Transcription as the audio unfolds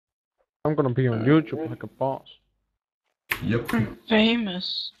I'm gonna be on YouTube like a boss. Yep.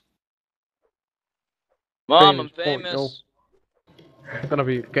 Famous. Mom, I'm Famous boy, yo. famous. I'm gonna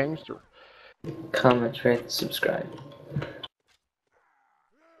be a gangster. Comment, rate, subscribe.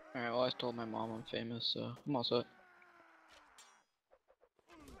 Alright, well I told my mom I'm famous, so I'm all set.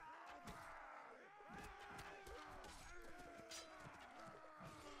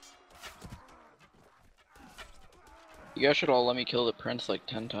 You guys should all let me kill the prince like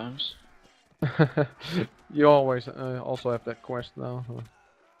 10 times. You always also have that quest now. Huh?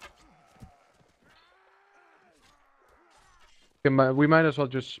 Okay, we might as well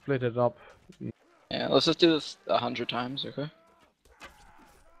just split it up. Yeah, let's just do this 100 times, okay?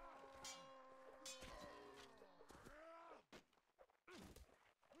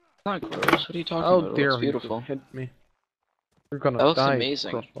 It's not gross, what are you talking Oh about? It dear, looks you beautiful. hit me. You're gonna That looks die.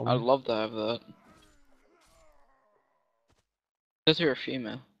 amazing. I'd love to have that. Because you're a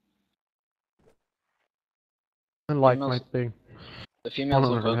female. I like Females, my ping. the females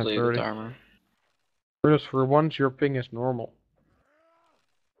look 130. ugly with armor. Just for once, your ping is normal.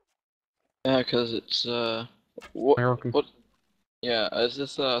 Yeah, because it's, what, American. yeah, is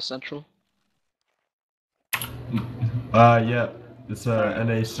this, central? Yeah. It's a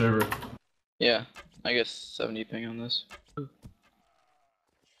NA server. Yeah, I guess 70 ping on this.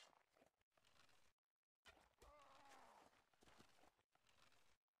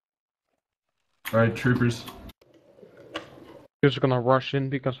 Alright, troopers. Just gonna rush in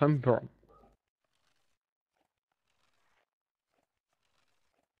because I'm from.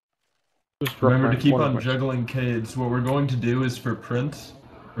 Remember to keep on juggling Cades. What we're going to do is for Prince,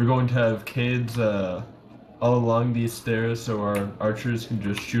 we're going to have Cades all along these stairs so our archers can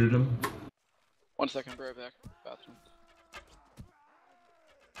just shoot at them. 1 second, bro, back. Bathroom.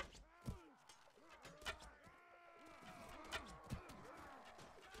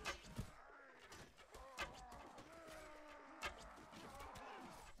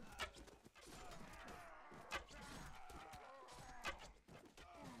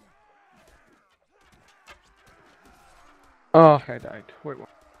 Oh, I died. Wait, what?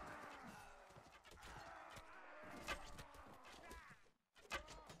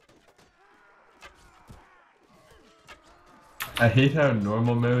 I hate how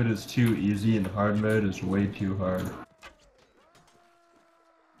normal mode is too easy and hard mode is way too hard.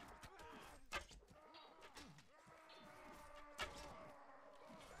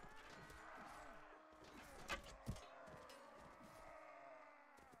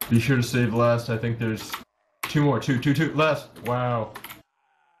 Be sure to save last. I think there's two more. Two last. Wow.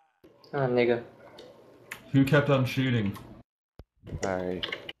 Ah, nigga. Who kept on shooting? Alright.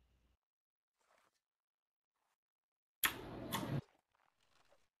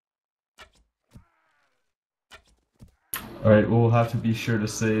 Alright, we'll have to be sure to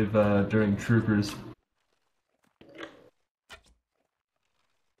save during troopers.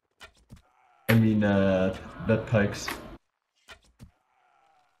 I mean, vet pikes.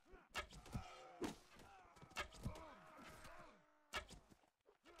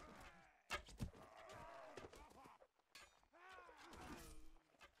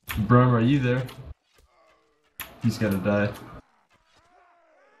 Brum, are you there? He's gotta die.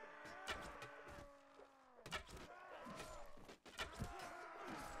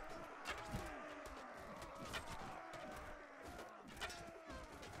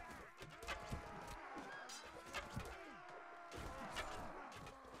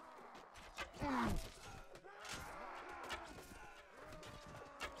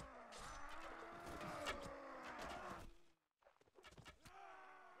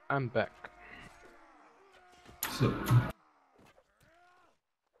 I'm back. So,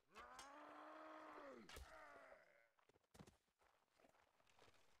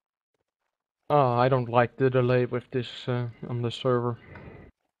 Oh, I don't like the delay with this on the server.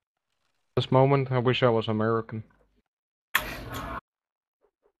 This moment, I wish I was American.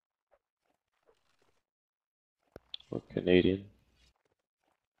 Or Canadian.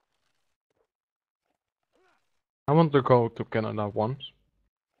 I want to go to Canada once.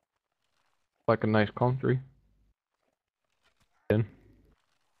 Like a nice country. Then.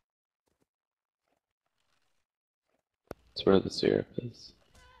 That's where the syrup is.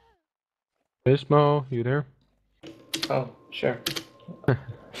 Bismo, you there? Oh, sure.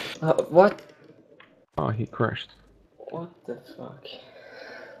 What? Oh, he crashed. What the fuck?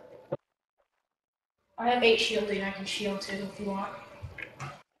 I have 8 shielding, I can shield too if you want.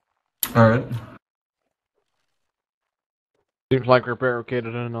 alright. Seems like we're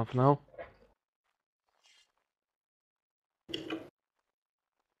barricaded enough now.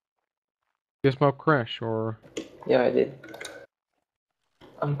 Gizmo crash or... Yeah, I did.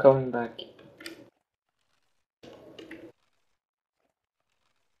 I'm coming back.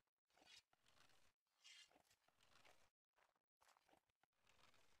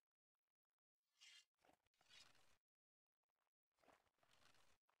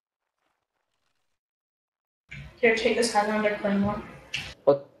 Here, take this Highlander Claymore.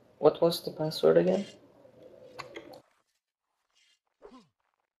 What was the password again?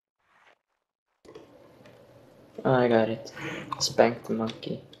 Oh, I got it. Spank the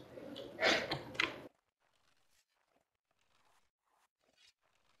monkey.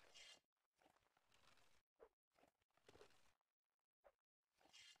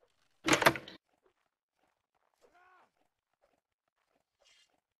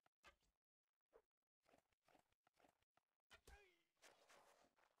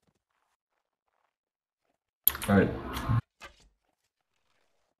 Alright.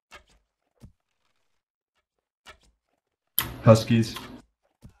 Huskies.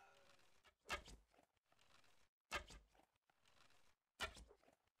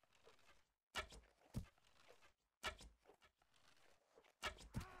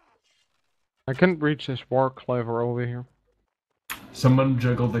 I can't reach this war clever over here. Someone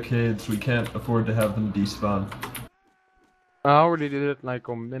juggle the kids. We can't afford to have them despawn. I already did it like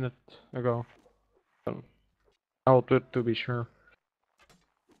a minute ago. So I'll do it to be sure.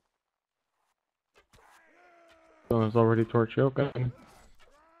 So it's already torch okay.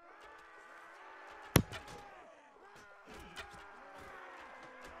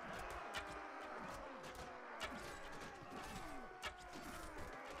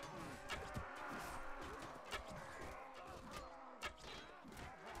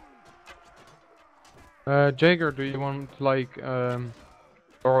 Jaeger, do you want like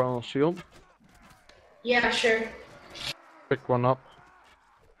Oral Shield? Yeah, sure. Pick one up.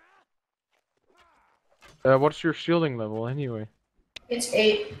 What's your shielding level anyway? It's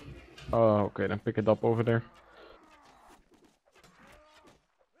 8. Oh, okay, then pick it up over there.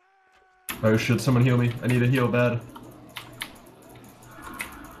 Oh shit, someone heal me. I need a heal bad.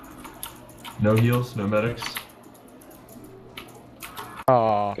 No heals, no medics.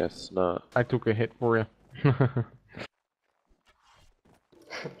 Ah, Guess not. I took a hit for you.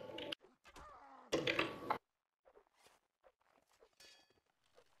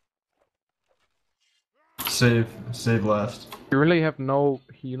 Save last. You really have no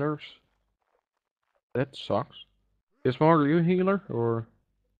healers? That sucks. Is more you healer or?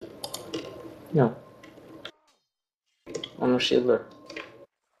 No. I'm a shielder.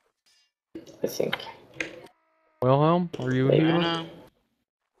 I think. Wilhelm, are you a Maybe. I healer? know.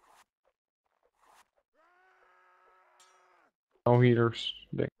 No healers.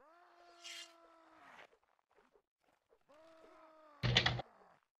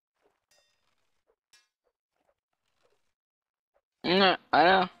 I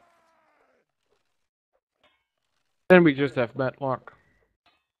know. Then we just have bad luck.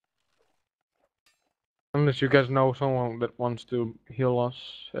 Unless you guys know someone that wants to heal us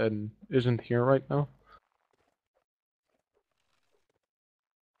and isn't here right now.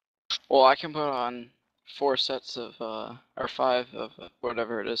 Well, I can put on 4 sets of, or 5 of,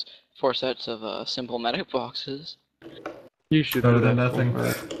 whatever it is, 4 sets of, simple medic boxes. You should Better do than that. nothing.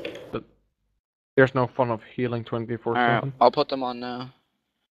 But there's no fun of healing 24/7. Alright, I'll put them on now.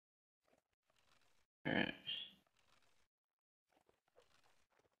 Alright.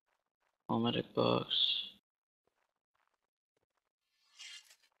 All medic box.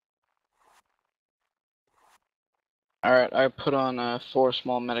 Alright, I put on 4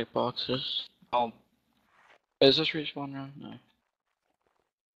 small medic boxes. Is this respawn round? No.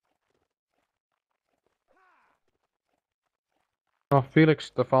 Oh,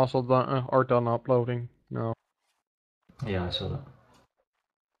 Felix, the files are done uploading. No. Yeah, I saw that.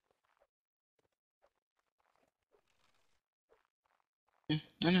 Yeah,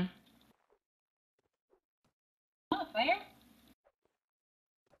 I know.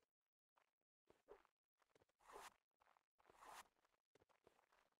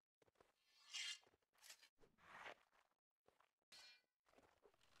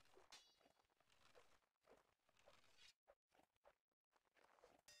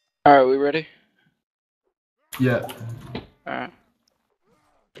 Alright, we ready? Yeah. Alright.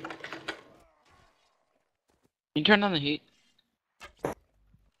 Can you turn on the heat?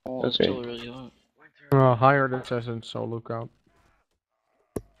 Oh, it's Okay. still really hot. Higher the session, so look out.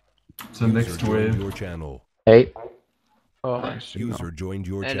 It's a mixed User joined wave. your channel. Hey. Oh, I see. User joined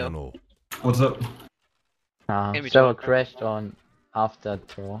your Hello. channel. What's up? Can we Server talk? crashed on after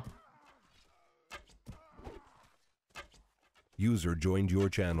tour. User joined your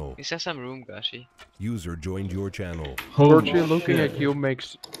channel. Is there some room, Gashi? User joined your channel. Holy Virtually looking shit. at you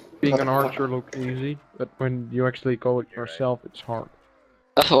makes being an archer look easy, but when you actually go it yourself, it's hard.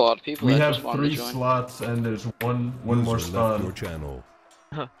 That's a lot of people We that have just wanted to 3 join. slots and there's one more User left your spawn. channel.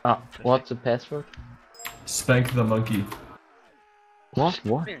 What's the password? Spank the monkey. What?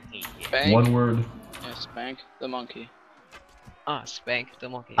 Spank? One word. Yeah, spank the monkey. Ah, Spank the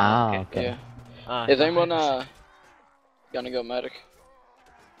monkey. Ah, okay. okay. Yeah. Ah, Is no, anyone I understand. gonna go medic?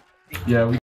 Yeah, we